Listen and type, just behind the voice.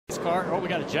NASCAR. Oh, we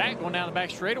got a jack going down the back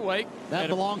straightaway. That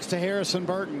belongs to Harrison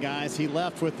Burton, guys. He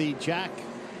left with the jack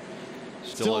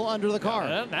still under the car.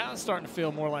 Yeah, now it's starting to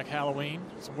feel more like Halloween.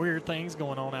 Some weird things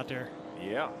going on out there.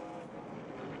 Yeah.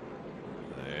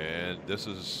 And this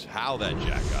is how that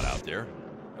jack got out there.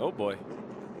 Oh boy.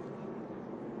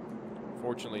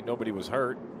 Fortunately, nobody was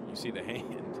hurt. You see the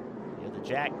hand. Yeah, the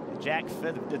jack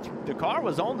the car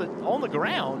was on the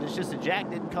ground. It's just the jack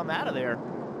didn't come out of there.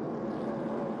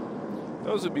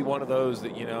 Those would be one of those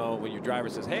that, you know, when your driver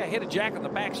says, "Hey, I hit a jack on the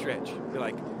backstretch," you're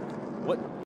like,